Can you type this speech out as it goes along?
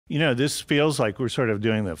This feels like we're sort of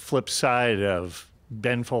doing the flip side of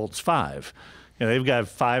Ben Folds 5. They've got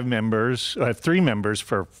 5 members, 3 members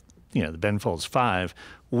for, the Ben Folds 5.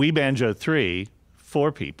 We Banjo 3,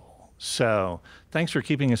 4 people. So thanks for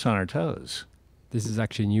keeping us on our toes. This is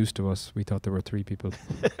actually news to us. We thought there were 3 people.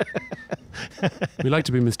 We like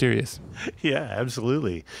to be mysterious. Yeah,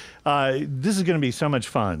 absolutely. This is going to be so much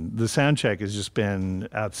fun. The sound check has just been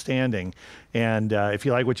outstanding. And if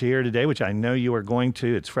you like what you hear today, which I know you are going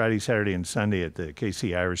to, it's Friday, Saturday, and Sunday at the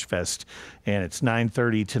KC Irish Fest. And it's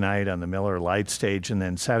 9:30 tonight on the Miller Light stage, and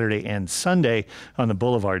then Saturday and Sunday on the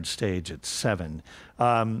Boulevard stage at 7.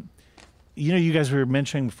 You guys were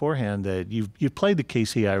mentioning beforehand that you've played the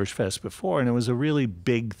KC Irish Fest before, and it was a really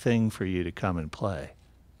big thing for you to come and play.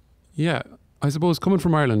 Yeah, I suppose coming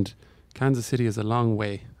from Ireland, Kansas City is a long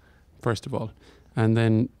way, first of all. And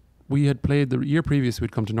then we had played the year previous,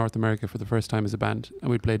 we'd come to North America for the first time as a band, and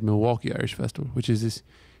we'd played Milwaukee Irish Festival, which is this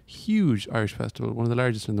huge Irish festival, one of the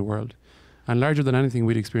largest in the world, and larger than anything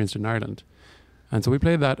we'd experienced in Ireland. And so we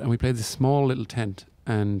played that, and we played this small little tent,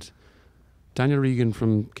 and Daniel Regan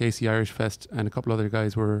from KC Irish Fest and a couple other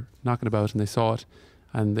guys were knocking about, and they saw it,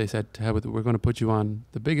 and they said, to hell with it, we're going to put you on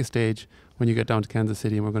the biggest stage when you get down to Kansas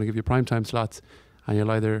City, and we're going to give you primetime slots, and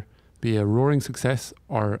you'll either be a roaring success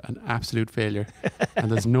or an absolute failure.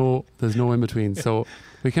 And there's no in between. So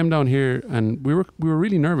we came down here, and we were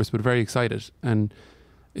really nervous but very excited. And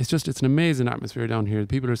it's an amazing atmosphere down here. The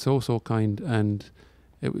people are so kind, and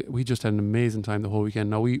we just had an amazing time the whole weekend.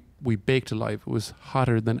 Now we baked alive. It was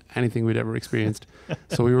hotter than anything we'd ever experienced.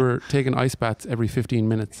 So we were taking ice baths every 15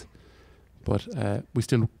 minutes, but we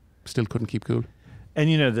still couldn't keep cool. And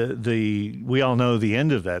we all know the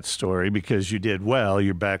end of that story because you did well.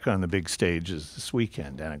 You're back on the big stages this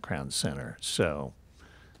weekend down at Crown Center. So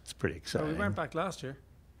it's pretty exciting. Well, we weren't back last year.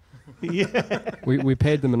 Yeah. We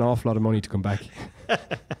paid them an awful lot of money to come back.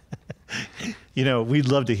 We'd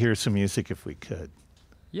love to hear some music if we could.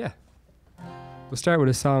 Yeah. We'll start with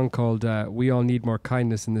a song called We All Need More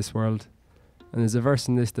Kindness in This World. And there's a verse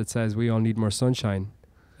in this that says we all need more sunshine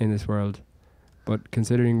in this world. But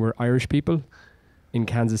considering we're Irish people in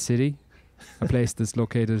Kansas City, a place that's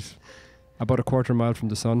located about a quarter mile from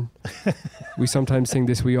the sun, we sometimes sing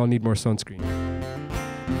this, we all need more sunscreen.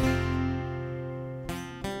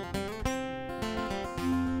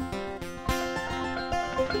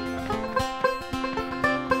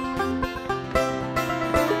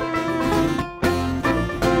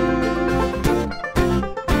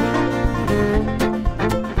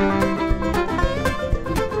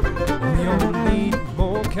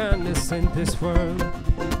 In this world,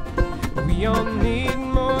 we all need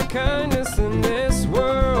more kindness in this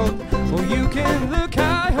world. Well, you can look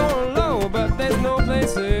high or low, but there's no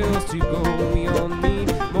place else to go. We all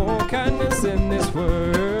need more kindness in this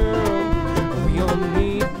world. We all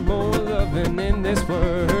need more loving in this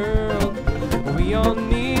world. We all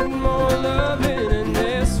need more loving in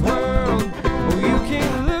this world. Well, you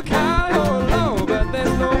can look high or low, but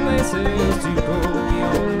there's no place else to go. We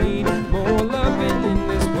all need more loving in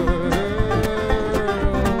this world.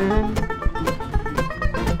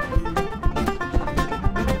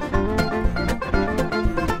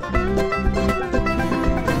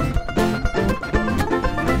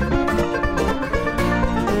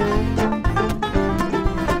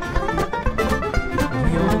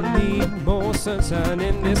 Sunshine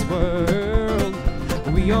in this world.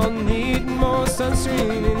 We all need more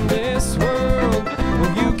sunscreen in this world.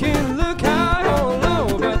 Well, you can look high or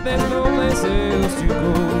low, but there's no place else to go.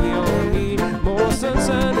 We all need more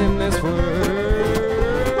sunshine in this world.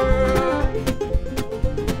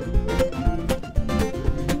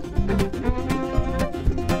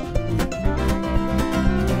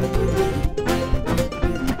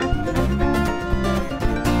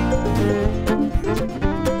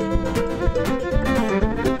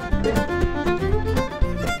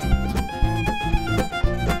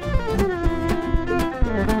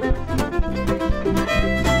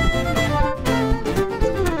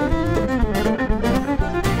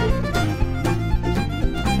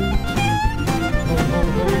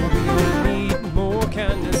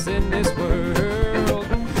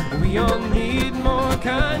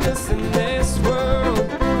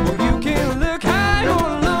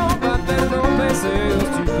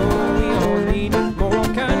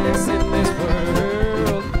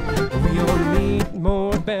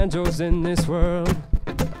 In this world,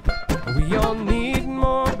 we all need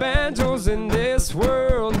more banjos in this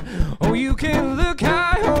world. Oh, you can look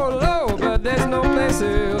high or low, but there's no place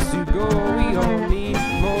else to go. We all need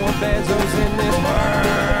more banjos in this world.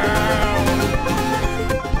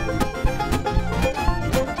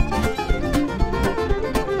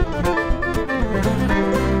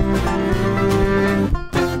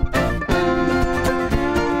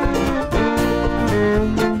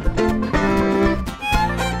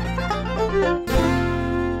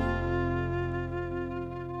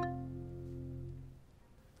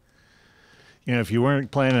 if you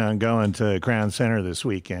weren't planning on going to Crown Center this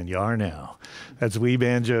weekend, you are now. That's We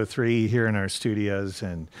Banjo 3 here in our studios.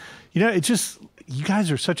 And, it's just, you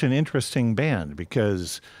guys are such an interesting band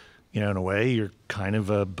because, in a way, you're kind of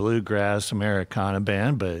a bluegrass Americana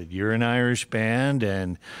band, but you're an Irish band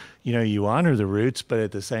and, you honor the roots, but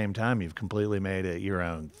at the same time, you've completely made it your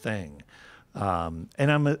own thing. And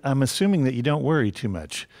I'm assuming that you don't worry too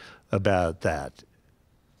much about that.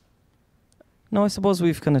 No, I suppose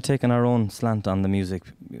we've kind of taken our own slant on the music.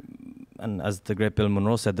 And as the great Bill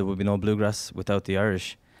Monroe said, there would be no bluegrass without the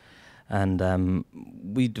Irish. And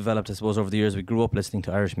we developed, I suppose, over the years, we grew up listening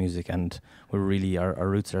to Irish music, and we're really, our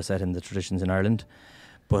roots are set in the traditions in Ireland.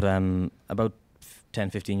 But about 10,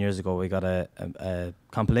 15 years ago, we got a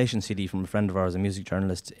compilation CD from a friend of ours, a music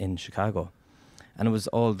journalist in Chicago. And it was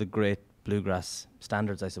all the great bluegrass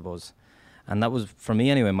standards, I suppose. And that was, for me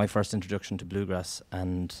anyway, my first introduction to bluegrass,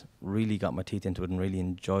 and really got my teeth into it and really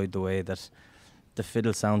enjoyed the way that the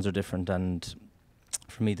fiddle sounds are different, and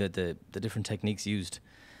for me the different techniques used,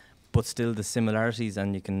 but still the similarities,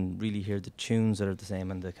 and you can really hear the tunes that are the same,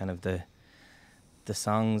 and the kind of the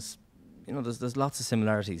songs, there's lots of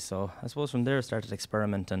similarities. So I suppose from there I started to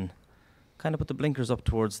experiment and kind of put the blinkers up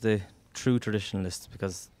towards the true traditionalists,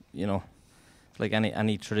 because, like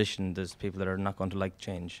any tradition, there's people that are not going to like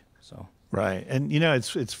change. So right. And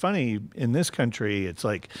it's funny in this country, it's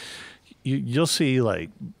like you'll see like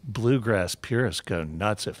bluegrass purists go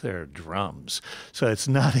nuts if there are drums. So it's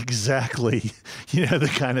not exactly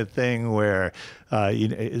the kind of thing where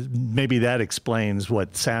maybe that explains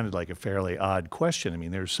what sounded like a fairly odd question. I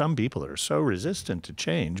mean, there's some people that are so resistant to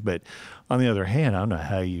change, but on the other hand, I don't know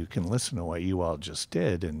how you can listen to what you all just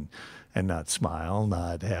did and not smile,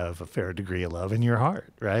 not have a fair degree of love in your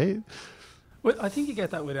heart, right? Well, I think you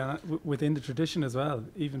get that within the tradition as well,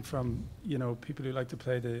 even from, people who like to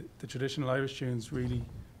play the traditional Irish tunes really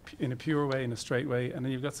in a pure way, in a straight way. And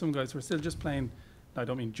then you've got some guys who are still just playing, I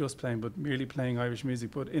don't mean just playing, but merely playing Irish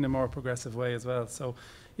music, but in a more progressive way as well. So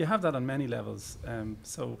you have that on many levels.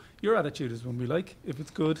 So your attitude is when we like, if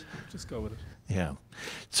it's good, just go with it. Yeah.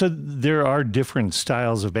 So there are different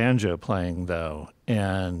styles of banjo playing, though.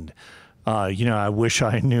 And I wish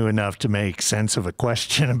I knew enough to make sense of a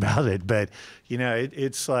question about it, but,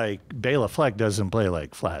 it's like Bela Fleck doesn't play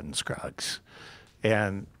like Flatt Scruggs.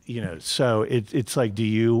 And, so it's like,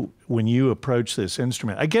 when you approach this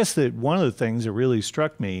instrument, I guess that one of the things that really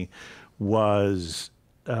struck me was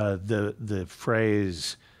the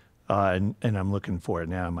phrase, and I'm looking for it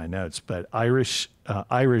now in my notes, but Irish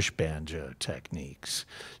banjo techniques.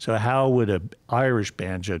 So how would an Irish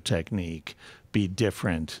banjo technique be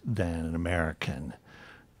different than an American,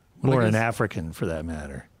 or an African for that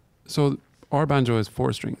matter? So our banjo is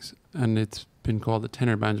 4 strings, and it's been called the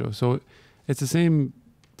tenor banjo. So it's the same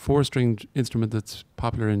 4-stringed instrument that's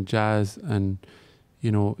popular in jazz and,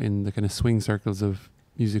 in the kind of swing circles of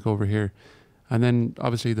music over here. And then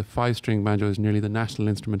obviously the 5-string banjo is nearly the national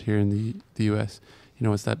instrument here in the US.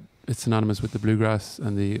 It's synonymous with the bluegrass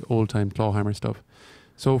and the old-time clawhammer stuff.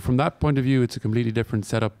 So from that point of view, it's a completely different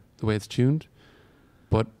setup, the way it's tuned,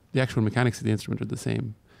 but the actual mechanics of the instrument are the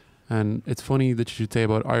same. And it's funny that you should say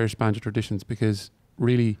about Irish banjo traditions, because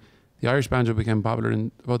really the Irish banjo became popular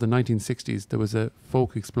in about the 1960s. There was a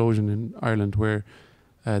folk explosion in Ireland where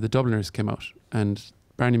the Dubliners came out, and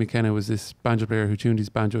Barney McKenna was this banjo player who tuned his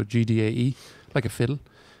banjo GDAE, like a fiddle,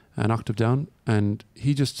 an octave down, and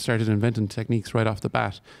he just started inventing techniques right off the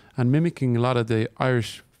bat and mimicking a lot of the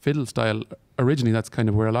Irish fiddle style. Originally, that's kind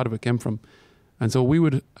of where a lot of it came from. And so we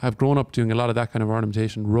would have grown up doing a lot of that kind of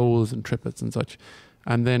ornamentation, rolls and triplets and such.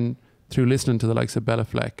 And then through listening to the likes of Bela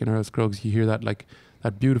Fleck and Earl Scruggs, you hear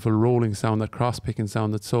that beautiful rolling sound, that cross-picking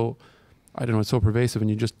sound that's so, it's so pervasive, and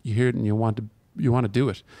you hear it and you want to do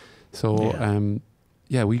it. So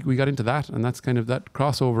we got into that, and that's kind of that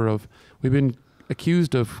crossover of, we've been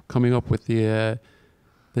accused of coming up with the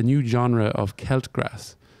new genre of Celt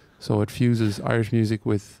grass. So it fuses Irish music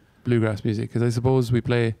with bluegrass music, because I suppose we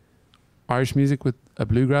play Irish music with a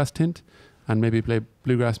bluegrass tint and maybe play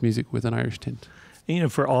bluegrass music with an Irish tint.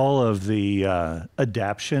 For all of the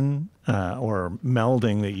adaption or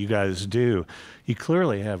melding that you guys do, you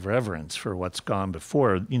clearly have reverence for what's gone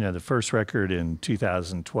before. The first record in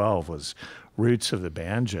 2012 was Roots of the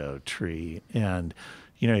Banjo Tree. And,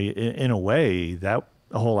 in a way, that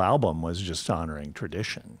whole album was just honoring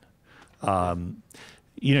tradition.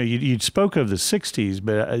 You spoke of the 60s,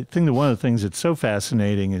 but I think that one of the things that's so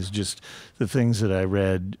fascinating is just the things that I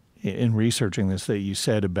read in researching this that you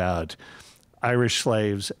said about Irish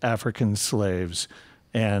slaves, African slaves,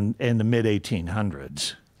 and the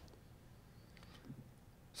mid-1800s.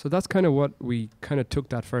 So that's kind of what we kind of took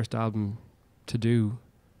that first album to do.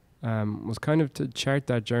 was kind of to chart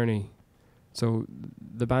that journey. So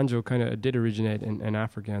the banjo kind of did originate in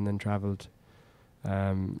Africa and then travelled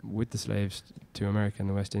with the slaves to America and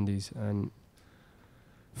the West Indies. And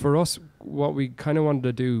for us, what we kind of wanted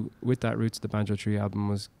to do with that Roots of the Banjo Tree album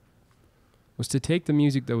was to take the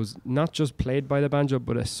music that was not just played by the banjo,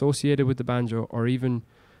 but associated with the banjo, or even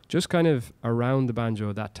just kind of around the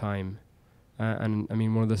banjo at that time. And I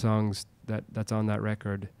mean, one of the songs that's on that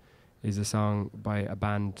record is a song by a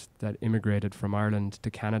band that immigrated from Ireland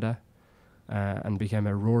to Canada and became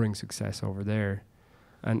a roaring success over there.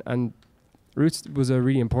 And Roots was a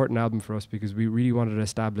really important album for us because we really wanted to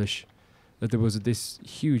establish that there was this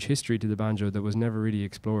huge history to the banjo that was never really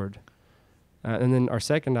explored. And then our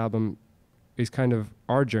second album is kind of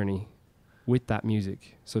our journey with that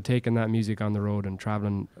music. So taking that music on the road and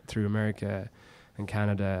traveling through America and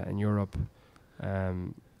Canada and Europe,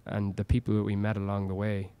 and the people that we met along the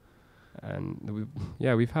way. And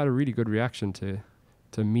we've had a really good reaction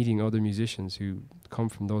to meeting other musicians who come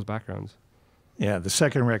from those backgrounds. Yeah, the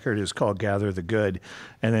second record is called Gather the Good,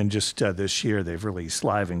 and then just this year they've released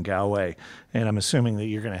Live in Galway, and I'm assuming that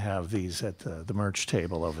you're going to have these at the merch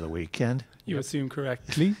table over the weekend. You assume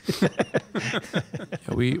correctly.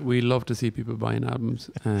 Yeah, we love to see people buying albums.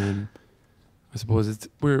 I suppose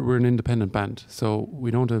we're an independent band, so we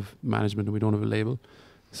don't have management and we don't have a label.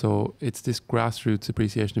 So it's this grassroots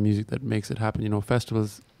appreciation of music that makes it happen. You know,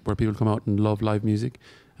 festivals where people come out and love live music,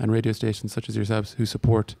 and radio stations such as yourselves who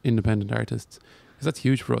support independent artists, because that's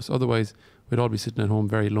huge for us. Otherwise, we'd all be sitting at home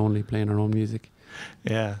very lonely playing our own music.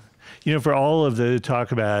 Yeah. You know, for all of the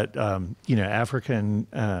talk about, African,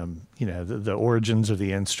 the origins of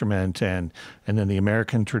the instrument and then the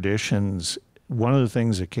American traditions, one of the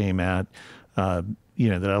things that came out, that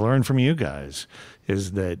I learned from you guys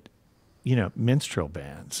is that, minstrel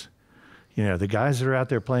bands, the guys that are out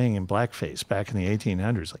there playing in blackface back in the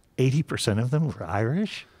 1800s, like 80% of them were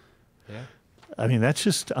Irish. Yeah. I mean, that's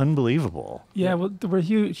just unbelievable. Yeah, well, there were a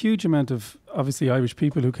huge amount of, obviously, Irish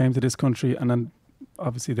people who came to this country, and then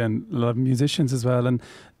obviously then a lot of musicians as well. And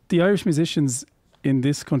the Irish musicians in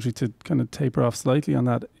this country, to kind of taper off slightly on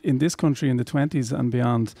that, in this country in the 20s and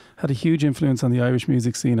beyond, had a huge influence on the Irish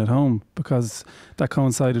music scene at home, because that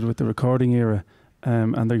coincided with the recording era.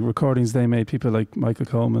 And the recordings they made, people like Michael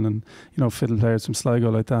Coleman and, fiddle players from Sligo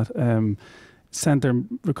like that, sent their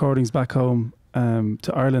recordings back home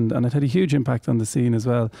to Ireland, and it had a huge impact on the scene as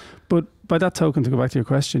well. But by that token, to go back to your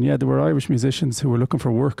question, yeah, there were Irish musicians who were looking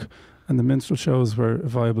for work, and the minstrel shows were a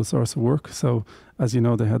viable source of work. So, as you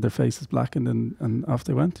know, they had their faces blackened and off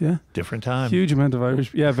they went, yeah. Different time. Huge amount of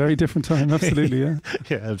Irish, yeah, very different time, absolutely, yeah.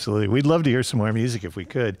 Yeah, absolutely. We'd love to hear some more music if we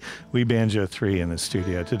could. We Banjo 3 in the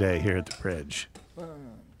studio today here at the Bridge. 1,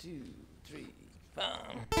 2, 3, 4.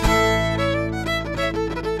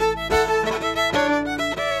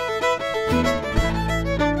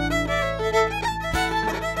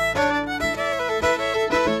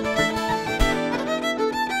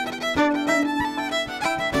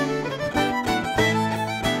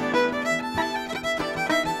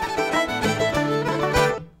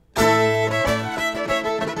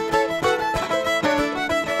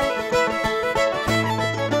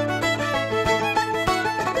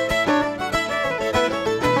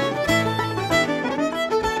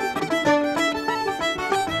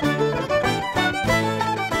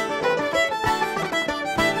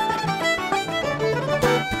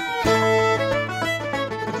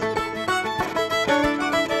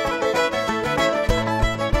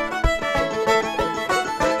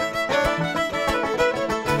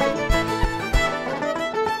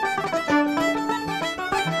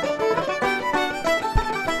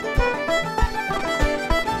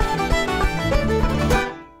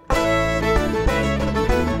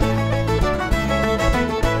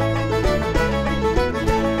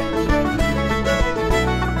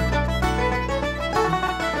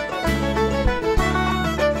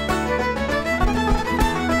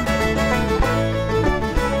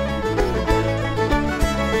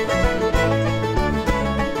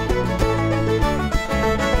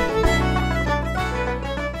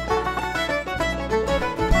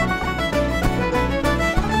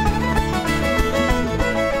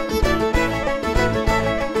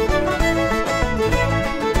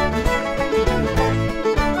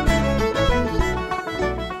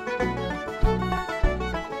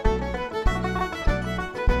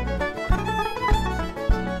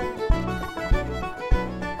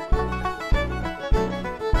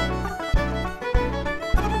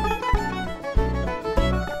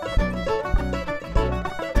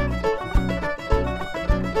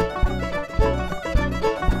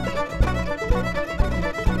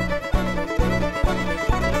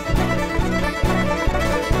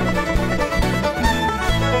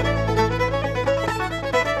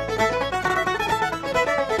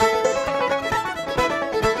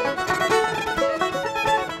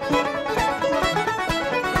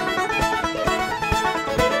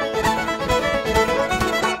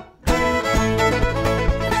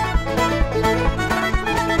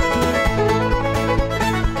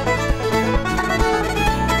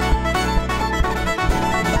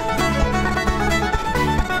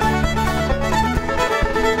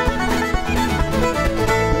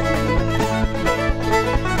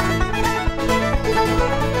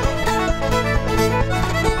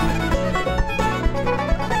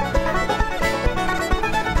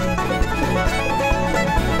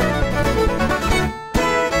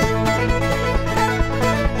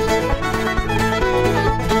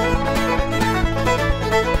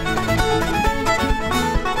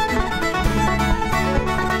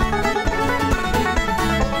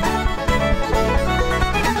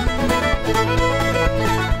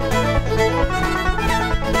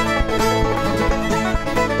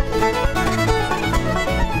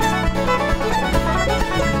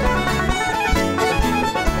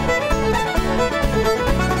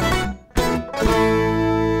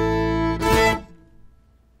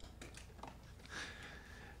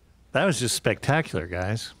 That was just spectacular,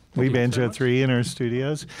 guys. We Thank you Banjo very much. 3 in our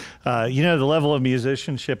studios. The level of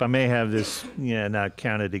musicianship, I may have this not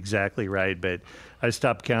counted exactly right, but I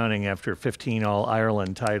stopped counting after 15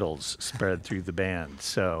 All-Ireland titles spread through the band.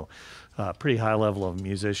 So pretty high level of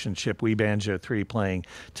musicianship. We Banjo 3 playing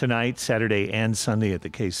tonight, Saturday and Sunday at the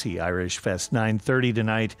KC Irish Fest. 9:30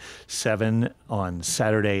 tonight, 7 on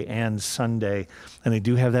Saturday and Sunday. And they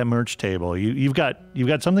do have that merch table. You've got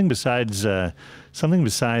something besides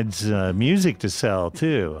music to sell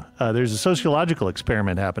too. There's a sociological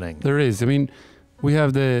experiment happening. There is. I mean, we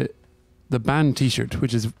have the band T-shirt,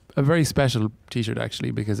 which is a very special T-shirt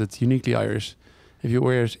actually because it's uniquely Irish. If you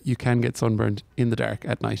wear it, you can get sunburned in the dark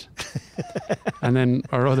at night. And then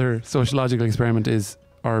our other sociological experiment is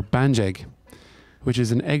our Banjeg, which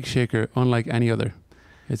is an egg shaker unlike any other.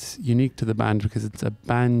 It's unique to the band because it's a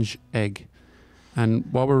Banj egg. And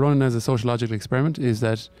what we're running as a sociological experiment is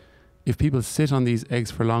that if people sit on these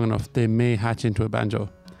eggs for long enough, they may hatch into a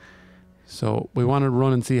banjo. So we want to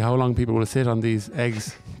run and see how long people will sit on these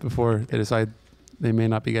eggs before they decide they may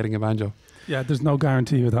not be getting a banjo. Yeah, there's no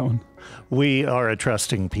guarantee with that one. We are a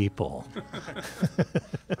trusting people.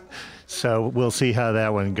 So we'll see how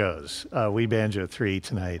that one goes. We Banjo 3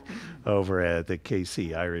 tonight over at the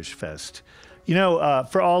KC Irish Fest.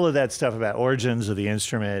 For all of that stuff about origins of the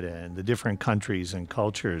instrument and the different countries and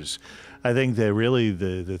cultures, I think that really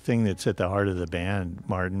the thing that's at the heart of the band,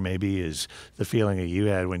 Martin, maybe is the feeling that you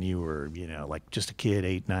had when you were, like just a kid,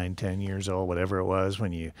 8, 9, 10 years old, whatever it was,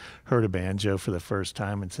 when you heard a banjo for the first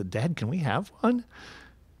time and said, Dad, can we have one?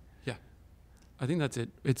 Yeah, I think that's it.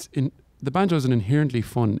 The banjo is an inherently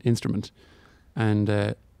fun instrument. And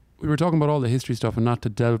we were talking about all the history stuff and not to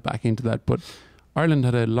delve back into that, but Ireland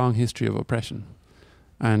had a long history of oppression.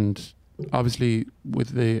 And obviously with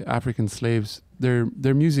the African slaves, their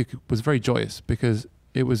music was very joyous because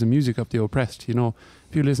it was a music of the oppressed.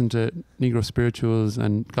 If you listen to Negro spirituals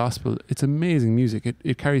and gospel, it's amazing music.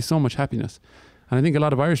 It carries so much happiness. And I think a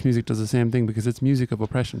lot of Irish music does the same thing because it's music of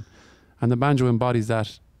oppression. And the banjo embodies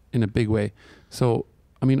that in a big way. So,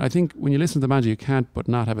 I think when you listen to the banjo, you can't but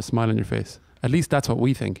not have a smile on your face. At least that's what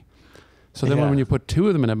we think. So then when you put two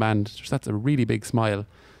of them in a band, that's a really big smile.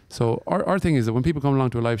 So our thing is that when people come along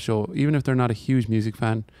to a live show, even if they're not a huge music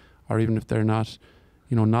fan, or even if they're not,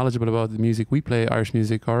 knowledgeable about the music we play, Irish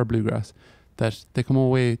music or bluegrass, that they come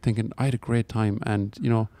away thinking, I had a great time. And,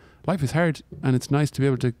 life is hard and it's nice to be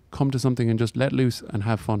able to come to something and just let loose and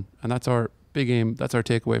have fun. And that's our big aim. That's our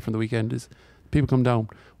takeaway from the weekend is people come down,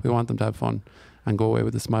 we want them to have fun and go away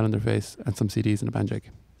with a smile on their face and some CDs and a banjeg.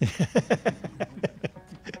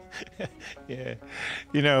 Yeah.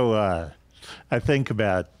 I think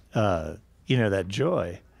about, that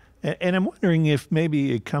joy. And I'm wondering if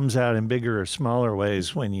maybe it comes out in bigger or smaller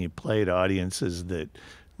ways when you play to audiences that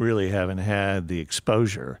really haven't had the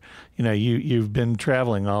exposure. You've been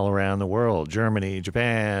traveling all around the world, Germany,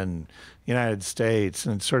 Japan, United States,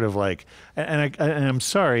 and it's sort of like, and I'm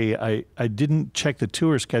sorry, I didn't check the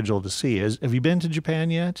tour schedule to see. Have you been to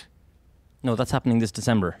Japan yet? No, that's happening this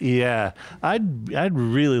December. Yeah, I'd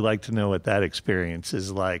really like to know what that experience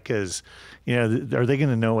is like, because are they going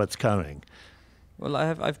to know what's coming? Well,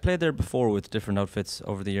 I've played there before with different outfits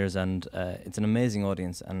over the years, and it's an amazing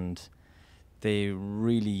audience, and they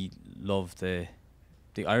really love the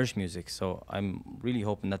Irish music. So I'm really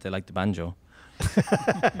hoping that they like the banjo.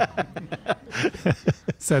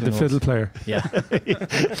 Said the fiddle player. Yeah.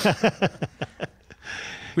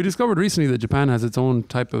 We discovered recently that Japan has its own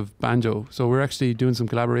type of banjo. So we're actually doing some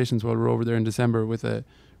collaborations while we're over there in December with a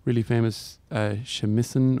really famous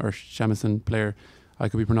shamisen player. I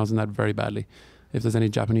could be pronouncing that very badly. If there's any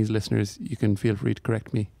Japanese listeners, you can feel free to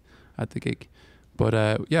correct me at the gig. But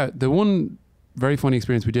the one very funny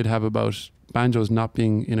experience we did have about banjos not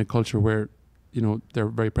being in a culture where, they're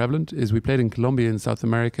very prevalent is we played in Colombia in South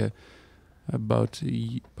America about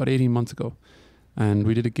 18 months ago. And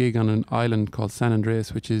we did a gig on an island called San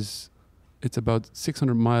Andreas, it's about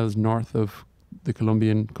 600 miles north of the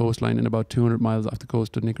Colombian coastline and about 200 miles off the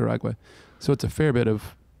coast of Nicaragua. So it's a fair bit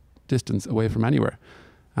of distance away from anywhere.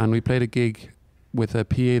 And we played a gig with a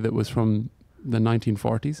PA that was from the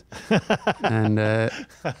 1940s. And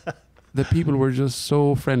the people were just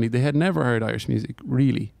so friendly. They had never heard Irish music,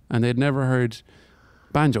 really. And they had never heard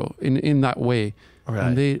banjo in that way. Right.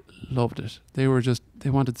 And they loved it. They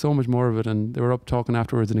wanted so much more of it, and they were up talking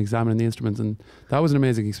afterwards and examining the instruments, and that was an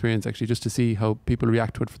amazing experience actually, just to see how people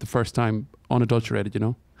react to it for the first time, unadulterated,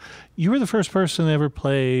 You were the first person to ever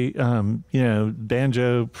play,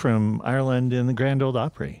 banjo from Ireland in the Grand Ole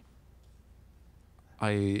Opry.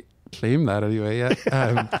 I claim that anyway, yeah.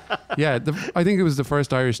 I think it was the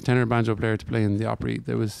first Irish tenor banjo player to play in the Opry.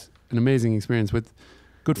 There was an amazing experience with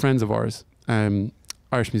good friends of ours,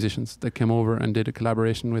 Irish musicians that came over and did a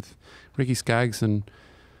collaboration with Ricky Skaggs and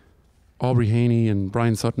Aubrey Haney and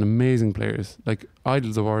Brian Sutton, amazing players, like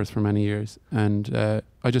idols of ours for many years. And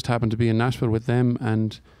I just happened to be in Nashville with them,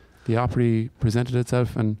 and the Opry presented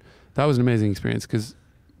itself, and that was an amazing experience because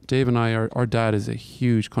Dave and I, our dad is a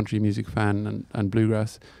huge country music fan and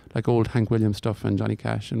bluegrass, like old Hank Williams stuff and Johnny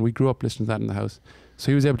Cash, and we grew up listening to that in the house.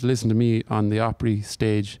 So he was able to listen to me on the Opry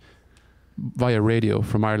stage via radio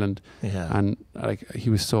from Ireland, and like he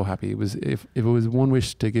was so happy. It was if it was one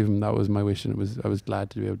wish to give him, that was my wish, and I was glad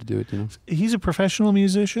to be able to do it. You know, He's a professional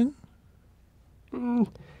musician. We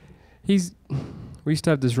used to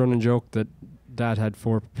have this running joke that Dad had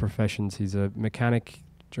 4 professions. He's a mechanic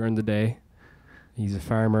during the day, he's a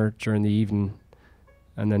farmer during the evening,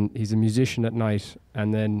 and then he's a musician at night,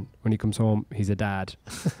 and then when he comes home, he's a dad.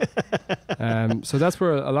 So that's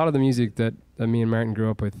where a lot of the music that me and Martin grew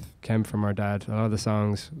up with came from our dad. A lot of the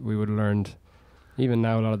songs we would have learned, even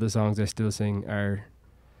now a lot of the songs I still sing are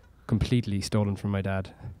completely stolen from my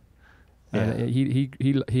dad. And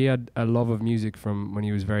he had a love of music from when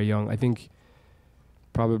he was very young. I think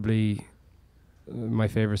probably my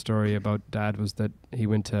favourite story about Dad was that he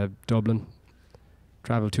went to Dublin,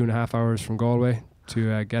 travelled 2.5 hours from Galway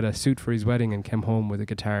to get a suit for his wedding, and came home with a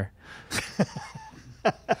guitar.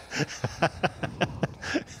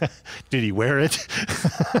 Did he wear it?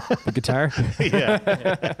 The guitar?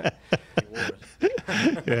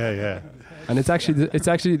 Yeah. And it's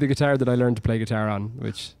actually the guitar that I learned to play guitar on,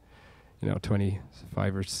 which,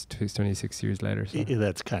 25 or 26 years later. So.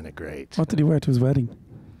 That's kind of great. What did he wear to his wedding?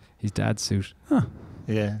 His dad's suit. Huh.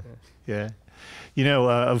 Yeah.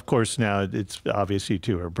 Of course, now it's obvious you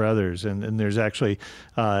two are brothers, and there's actually,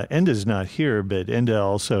 Enda's not here, but Enda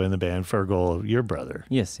also in the band, Fergal, your brother.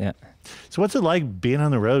 Yes, yeah. So what's it like being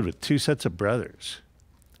on the road with 2 sets of brothers?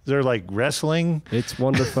 Is there like wrestling? It's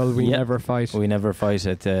wonderful. We never fight. We never fight.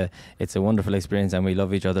 It's a wonderful experience, and we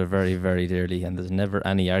love each other very, very dearly, and there's never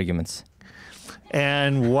any arguments.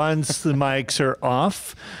 And once the mics are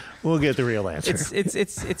off, we'll get the real answer.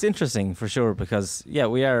 It's interesting for sure, because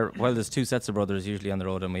we are, well, there's 2 sets of brothers usually on the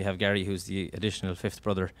road, and we have Gary, who's the additional 5th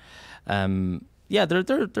brother.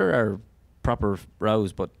 There are proper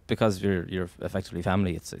rows, but because you're effectively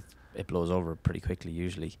family, it blows over pretty quickly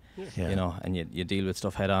usually. And you deal with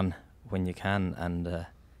stuff head on when you can, and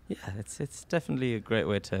it's definitely a great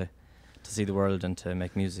way to see the world and to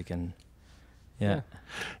make music. And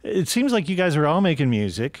it seems like you guys are all making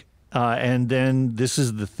music. And then this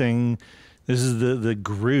is the thing, this is the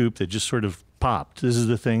group that just sort of popped. This is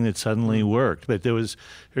the thing that suddenly worked. But there's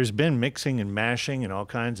been mixing and mashing and all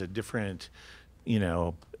kinds of different,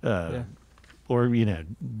 different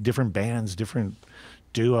bands, different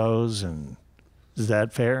duos. And is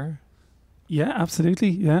that fair? Yeah, absolutely.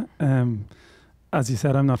 Yeah. As you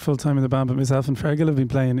said, I'm not full-time in the band, but myself and Fergal have been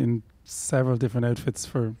playing in several different outfits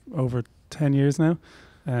for over 10 years now.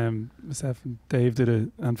 Myself and Dave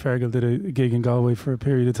and Fergal did a gig in Galway for a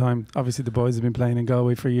period of time. Obviously, the boys have been playing in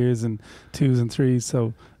Galway for years, and 2s and 3s.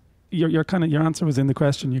 So your answer was in the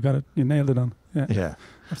question. You got it. You nailed it on. Yeah.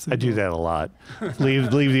 Absolutely. I do that a lot. leave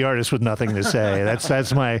the artist with nothing to say.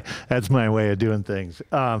 That's my way of doing things.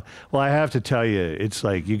 Well, I have to tell you, it's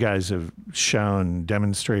like you guys have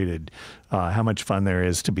demonstrated how much fun there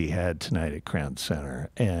is to be had tonight at Crown Center,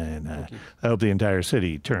 and I hope the entire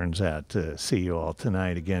city turns out to see you all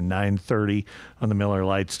tonight. Again, 9:30 on the Miller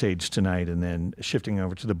Lite stage tonight, and then shifting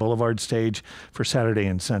over to the Boulevard stage for Saturday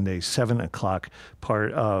and Sunday, 7 o'clock,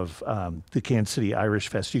 part of the Kansas City Irish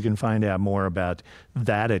Fest. You can find out more about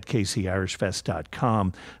that at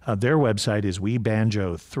kcirishfest.com. Their website is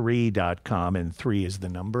webanjo3.com, and 3 is the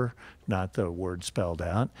number, not the word spelled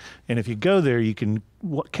out. And if you go there, you can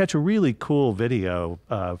catch a really cool video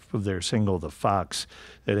of their single, The Fox,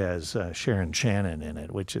 that has Sharon Shannon in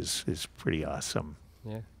it, which is pretty awesome.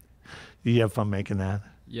 Yeah. You have fun making that?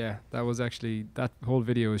 Yeah, that whole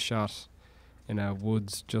video was shot in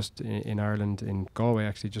woods just in Ireland, in Galway,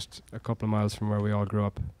 actually, just a couple of miles from where we all grew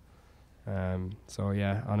up. On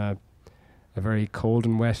a very cold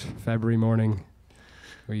and wet February morning,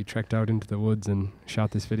 we trekked out into the woods and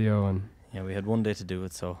shot this video. And we had one day to do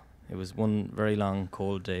it, so it was one very long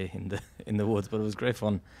cold day in the woods, but it was great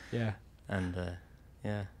fun. Yeah. And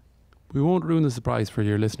we won't ruin the surprise for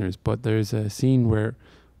your listeners, but there's a scene where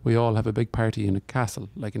we all have a big party in a castle,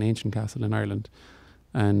 like an ancient castle in Ireland,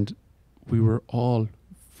 and we were all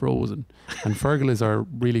frozen. And Fergal is our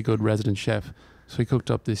really good resident chef, so he cooked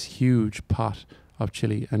up this huge pot of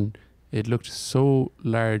chili, and it looked so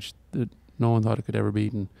large that no one thought it could ever be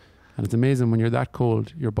eaten. And it's amazing when you're that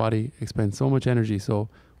cold, your body expends so much energy. So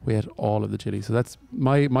we had all of the chili. So that's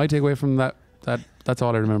my takeaway from that That's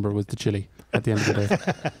all I remember was the chili at the end of the day.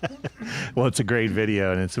 Well, it's a great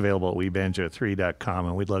video, and it's available at webanjo3.com,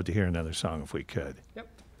 and we'd love to hear another song if we could.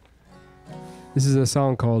 This is a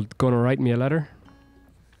song called Gonna Write Me a Letter,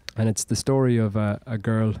 and it's the story of a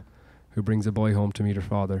girl who brings a boy home to meet her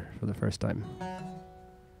father for the first time.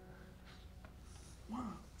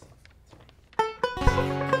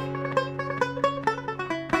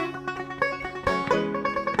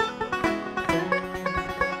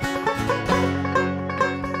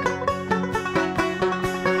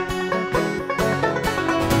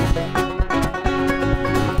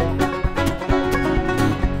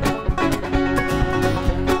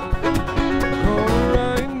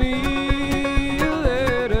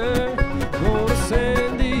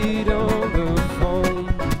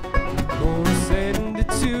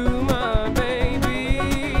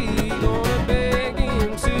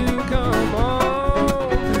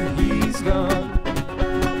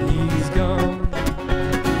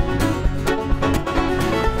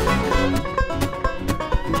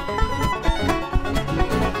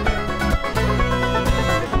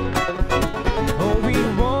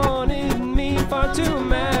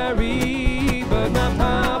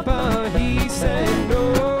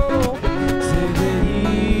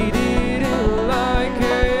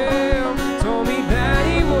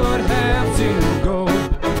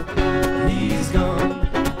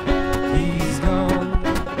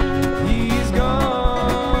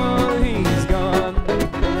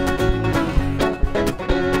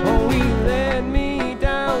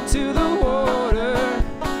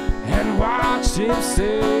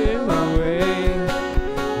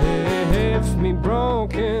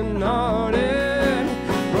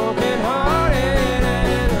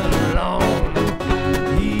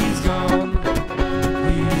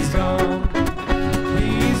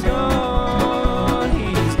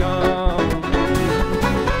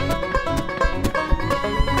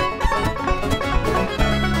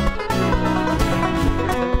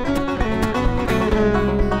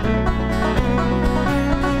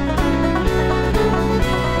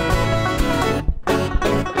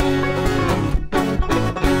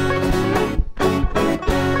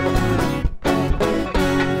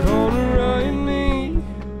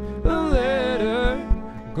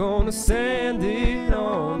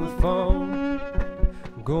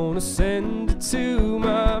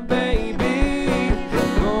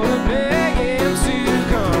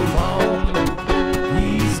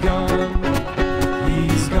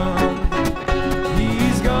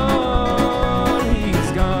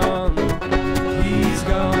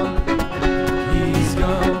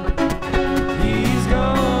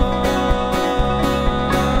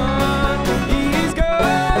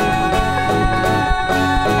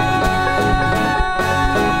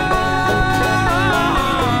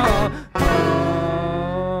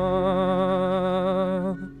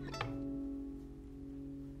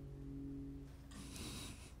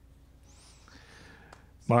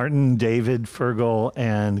 Martin, David, Fergal,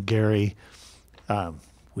 and Gary,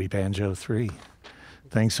 We Banjo 3.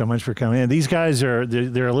 Thanks so much for coming in. These guys they're a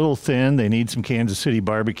little thin. They need some Kansas City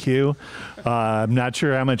barbecue. I'm not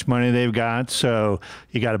sure how much money they've got, so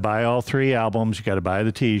you got to buy all 3 albums. You got to buy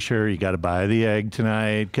the T-shirt. You got to buy the egg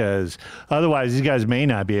tonight, because otherwise these guys may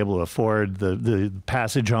not be able to afford the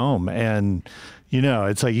passage home. And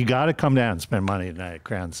it's like you got to come down and spend money tonight at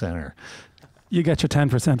Crown Center. You get your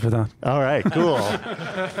 10% for that. All right, cool.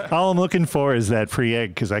 All I'm looking for is that free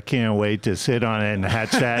egg, because I can't wait to sit on it and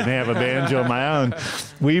hatch that and have a banjo of my own.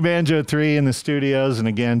 We Banjo 3 in the studios, and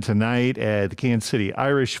again tonight at the Kansas City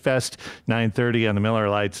Irish Fest, 9:30 on the Miller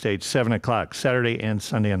Lite stage, 7 o'clock Saturday and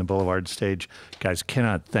Sunday on the Boulevard stage. Guys,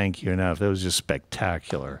 cannot thank you enough. That was just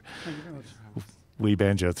spectacular. Thank you very much. We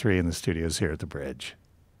Banjo 3 in the studios here at the Bridge.